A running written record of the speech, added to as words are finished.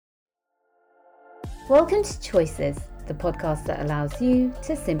Welcome to Choices, the podcast that allows you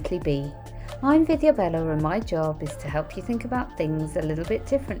to simply be. I'm Vidya Bella and my job is to help you think about things a little bit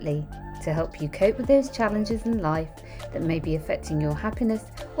differently, to help you cope with those challenges in life that may be affecting your happiness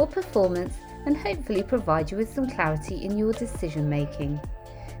or performance and hopefully provide you with some clarity in your decision making.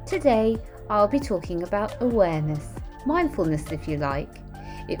 Today, I'll be talking about awareness, mindfulness if you like.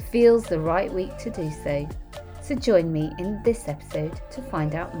 It feels the right week to do so. So join me in this episode to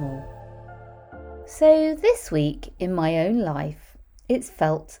find out more. So this week in my own life, it's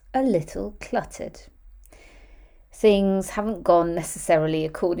felt a little cluttered. Things haven't gone necessarily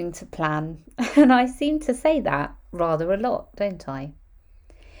according to plan, and I seem to say that rather a lot, don't I?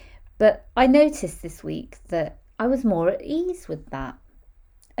 But I noticed this week that I was more at ease with that.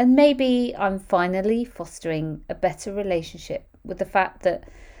 And maybe I'm finally fostering a better relationship with the fact that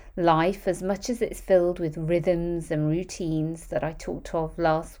life, as much as it's filled with rhythms and routines that I talked of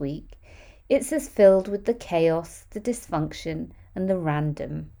last week, it's as filled with the chaos, the dysfunction, and the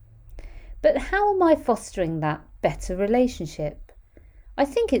random. But how am I fostering that better relationship? I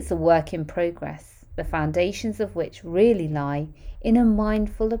think it's a work in progress, the foundations of which really lie in a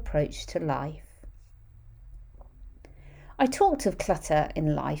mindful approach to life. I talked of clutter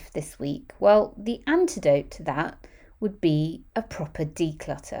in life this week. Well, the antidote to that would be a proper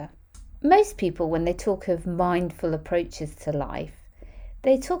declutter. Most people, when they talk of mindful approaches to life,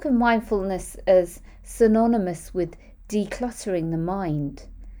 they talk of mindfulness as synonymous with decluttering the mind.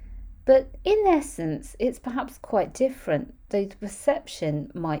 But in essence, it's perhaps quite different, though the perception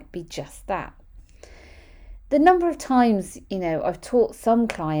might be just that. The number of times, I've taught some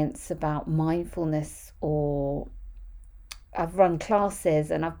clients about mindfulness, or I've run classes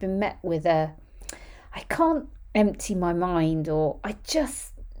and I've been met with I can't empty my mind, or I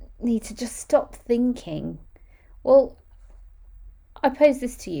just need to just stop thinking. Well, I pose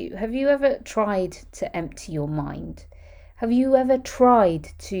this to you. Have you ever tried to empty your mind? Have you ever tried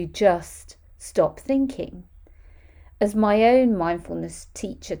to just stop thinking? As my own mindfulness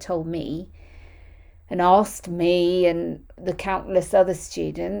teacher told me and asked me and the countless other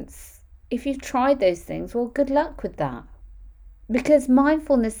students, if you've tried those things, well, good luck with that. Because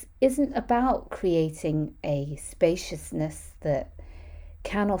mindfulness isn't about creating a spaciousness that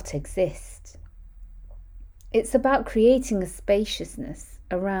cannot exist. It's about creating a spaciousness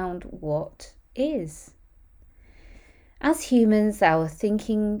around what is. As humans, our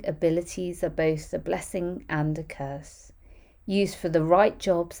thinking abilities are both a blessing and a curse. Used for the right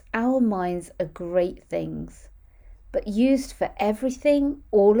jobs, our minds are great things. But used for everything,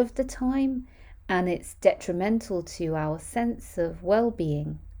 all of the time, and it's detrimental to our sense of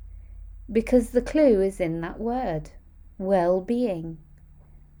well-being. Because the clue is in that word, well-being.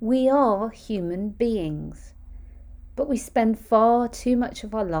 We are human beings. But we spend far too much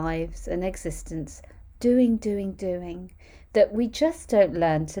of our lives and existence doing, that we just don't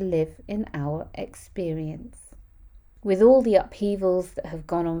learn to live in our experience. With all the upheavals that have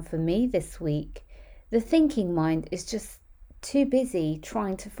gone on for me this week, the thinking mind is just too busy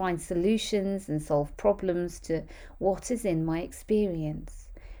trying to find solutions and solve problems to what is in my experience,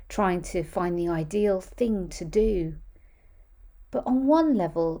 trying to find the ideal thing to do. But on one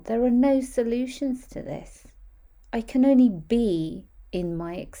level, there are no solutions to this. I can only be in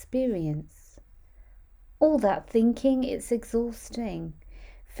my experience. All that thinking, it's exhausting.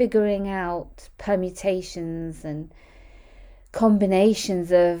 Figuring out permutations and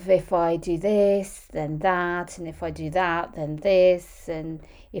combinations of if I do this, then that, and if I do that, then this, and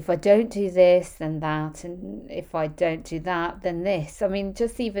if I don't do this, then that, and if I don't do that, then this. I mean,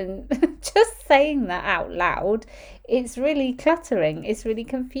 just saying that out loud, it's really cluttering, it's really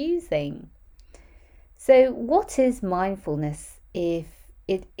confusing. So what is mindfulness if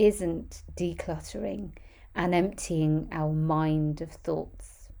it isn't decluttering and emptying our mind of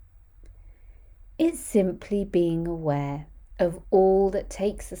thoughts? It's simply being aware of all that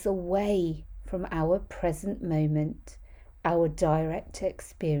takes us away from our present moment, our direct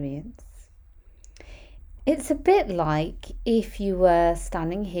experience. It's a bit like if you were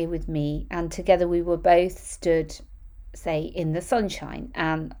standing here with me and together we were both stood, say, in the sunshine,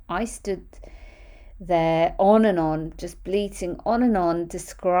 and I stood there on and on, just bleating on and on,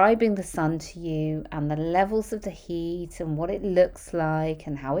 describing the sun to you and the levels of the heat and what it looks like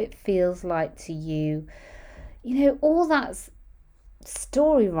and how it feels like to you. All that's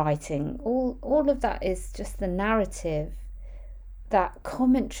story writing, all of that is just the narrative, that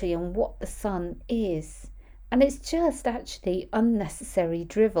commentary on what the sun is. And it's just actually unnecessary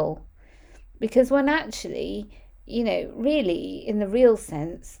drivel. Because when actually, really, in the real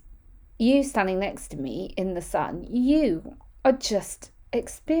sense, you standing next to me in the sun, you are just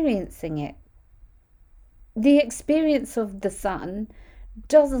experiencing it. The experience of the sun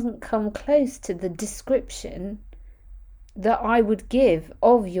doesn't come close to the description that I would give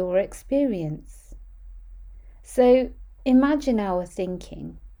of your experience. So imagine our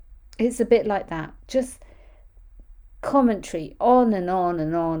thinking. It's a bit like that, just commentary on and on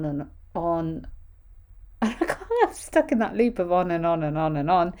and on and on. I'm stuck in that loop of on and on and on and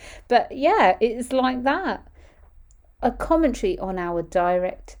on. But yeah, it's like that. A commentary on our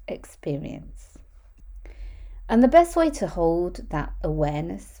direct experience. And the best way to hold that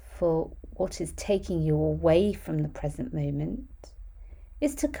awareness for what is taking you away from the present moment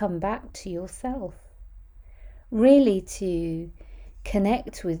is to come back to yourself. Really to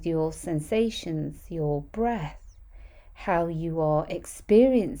connect with your sensations, your breath, how you are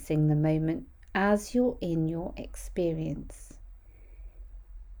experiencing the moment as you're in your experience.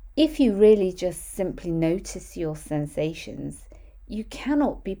 If you really just simply notice your sensations, you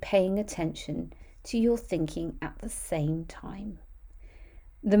cannot be paying attention to your thinking at the same time.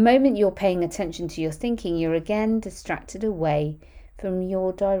 The moment you're paying attention to your thinking, you're again distracted away from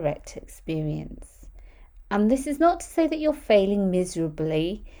your direct experience. And this is not to say that you're failing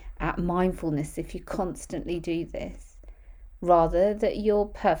miserably at mindfulness if you constantly do this. Rather, that you're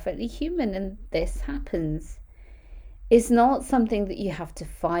perfectly human and this happens. It's not something that you have to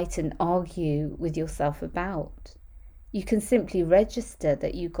fight and argue with yourself about. You can simply register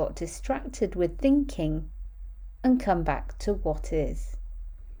that you got distracted with thinking and come back to what is.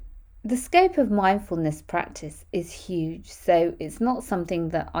 The scope of mindfulness practice is huge, so it's not something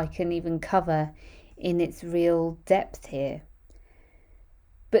that I can even cover in its real depth here.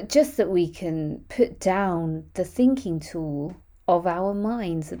 But just that we can put down the thinking tool of our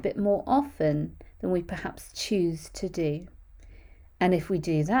minds a bit more often than we perhaps choose to do. And if we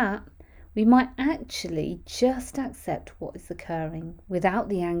do that, we might actually just accept what is occurring without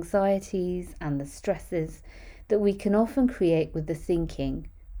the anxieties and the stresses that we can often create with the thinking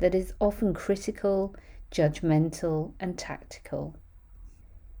that is often critical, judgmental, and tactical.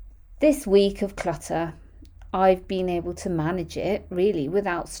 This week of clutter, I've been able to manage it really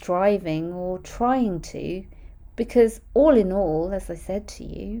without striving or trying to, because all in all, as I said to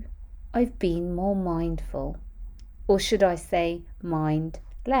you, I've been more mindful, or should I say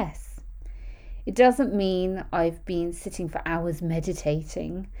mindless. It doesn't mean I've been sitting for hours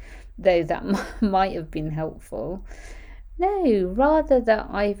meditating, though that might have been helpful. No, rather that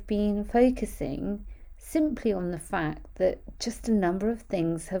I've been focusing simply on the fact that just a number of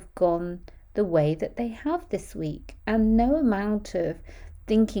things have gone the way that they have this week, and no amount of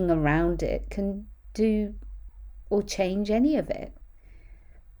thinking around it can do or change any of it.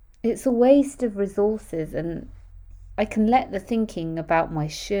 It's a waste of resources, and I can let the thinking about my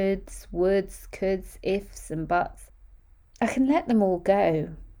shoulds, woulds, coulds, ifs and buts, I can let them all go.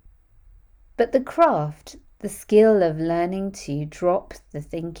 But the craft, the skill of learning to drop the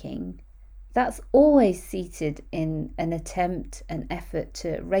thinking, that's always seated in an attempt, an effort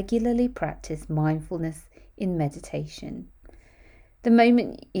to regularly practice mindfulness in meditation. The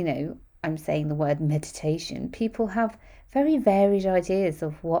moment, I'm saying the word meditation, people have very varied ideas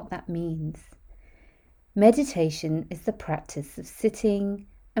of what that means. Meditation is the practice of sitting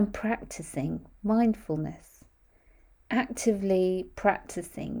and practicing mindfulness, actively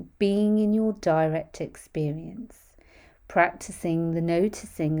practicing being in your direct experience, practicing the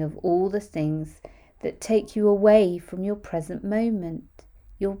noticing of all the things that take you away from your present moment,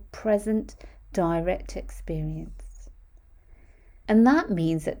 your present direct experience. And that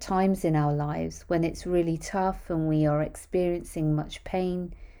means at times in our lives when it's really tough and we are experiencing much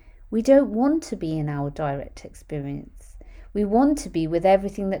pain, we don't want to be in our direct experience. We want to be with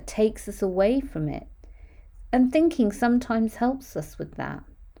everything that takes us away from it. And thinking sometimes helps us with that.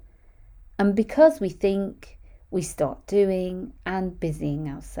 And because we think, we start doing and busying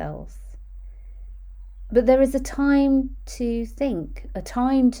ourselves. But there is a time to think, a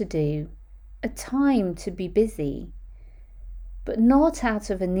time to do, a time to be busy, but not out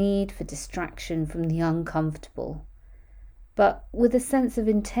of a need for distraction from the uncomfortable, but with a sense of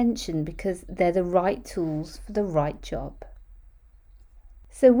intention because they're the right tools for the right job.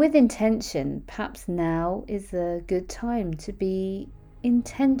 So with intention, perhaps now is a good time to be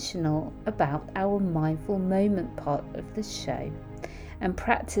intentional about our mindful moment part of the show and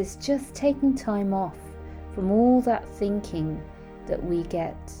practice just taking time off from all that thinking that we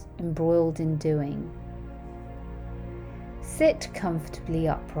get embroiled in doing. Sit comfortably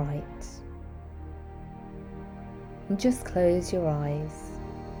upright and just close your eyes,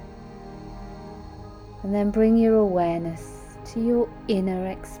 and then bring your awareness to your inner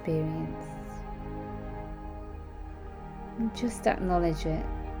experience and just acknowledge it,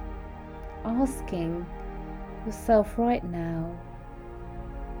 asking yourself right now,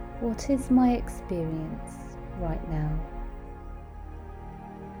 what is my experience right now?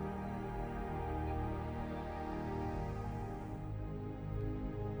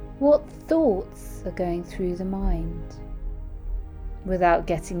 What thoughts are going through the mind? Without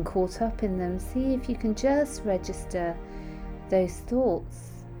getting caught up in them, see if you can just register those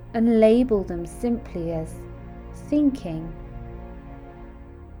thoughts and label them simply as thinking.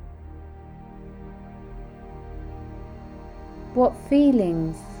 What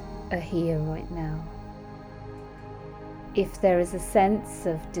feelings are here right now? If there is a sense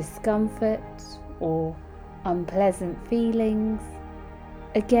of discomfort or unpleasant feelings,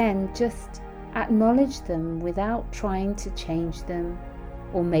 again, just acknowledge them without trying to change them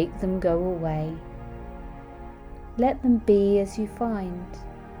or make them go away. Let them be as you find.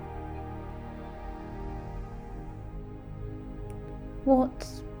 What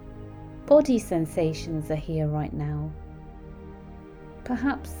body sensations are here right now?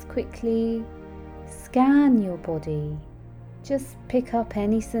 Perhaps quickly scan your body. Just pick up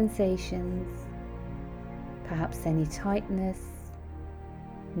any sensations, perhaps any tightness,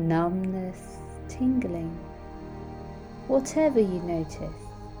 numbness, tingling, whatever you notice.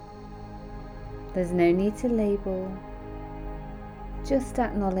 There's no need to label, just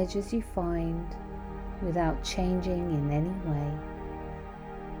acknowledge as you find without changing in any way.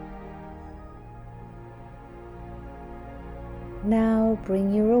 Now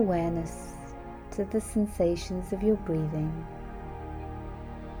bring your awareness to the sensations of your breathing.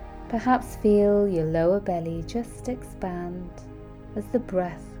 Perhaps feel your lower belly just expand as the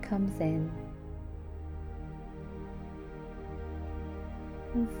breath comes in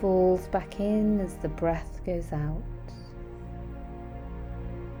and falls back in as the breath goes out.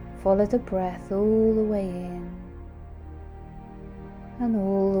 Follow the breath all the way in and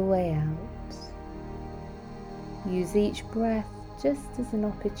all the way out. Use each breath just as an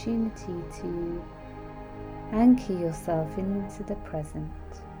opportunity to anchor yourself into the present.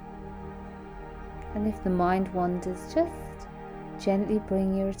 And if the mind wanders, just gently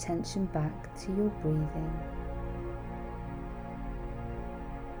bring your attention back to your breathing.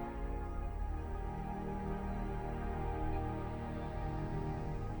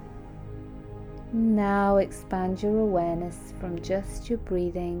 Now expand your awareness from just your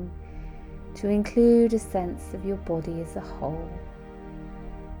breathing to include a sense of your body as a whole,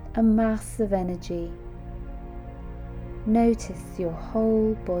 a mass of energy. Notice your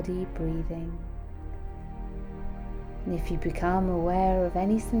whole body breathing. And if you become aware of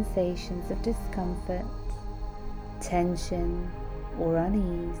any sensations of discomfort, tension, or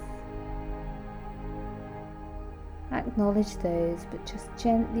unease, acknowledge those, but just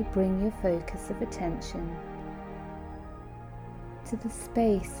gently bring your focus of attention to the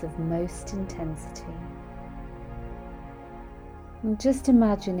space of most intensity. And just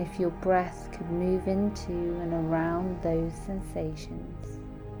imagine if your breath could move into and around those sensations.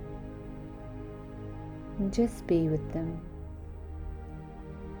 And just be with them.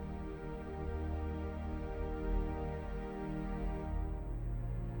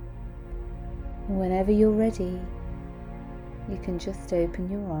 Whenever you're ready, you can just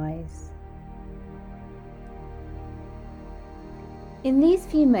open your eyes. In these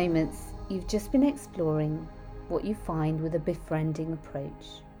few moments, you've just been exploring what you find with a befriending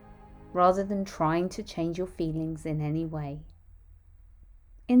approach, rather than trying to change your feelings in any way.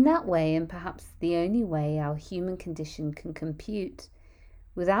 In that way, and perhaps the only way our human condition can compute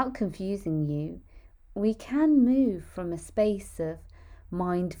without confusing you, we can move from a space of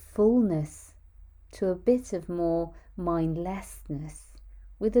mindfulness to a bit of more mindlessness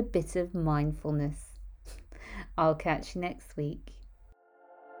with a bit of mindfulness. I'll catch you next week.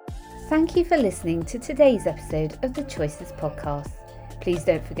 Thank you for listening to today's episode of the Choices Podcast. Please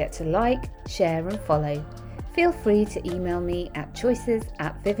don't forget to like, share and follow. Feel free to email me at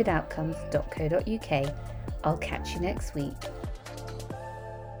choices@vividoutcomes.co.uk. I'll catch you next week.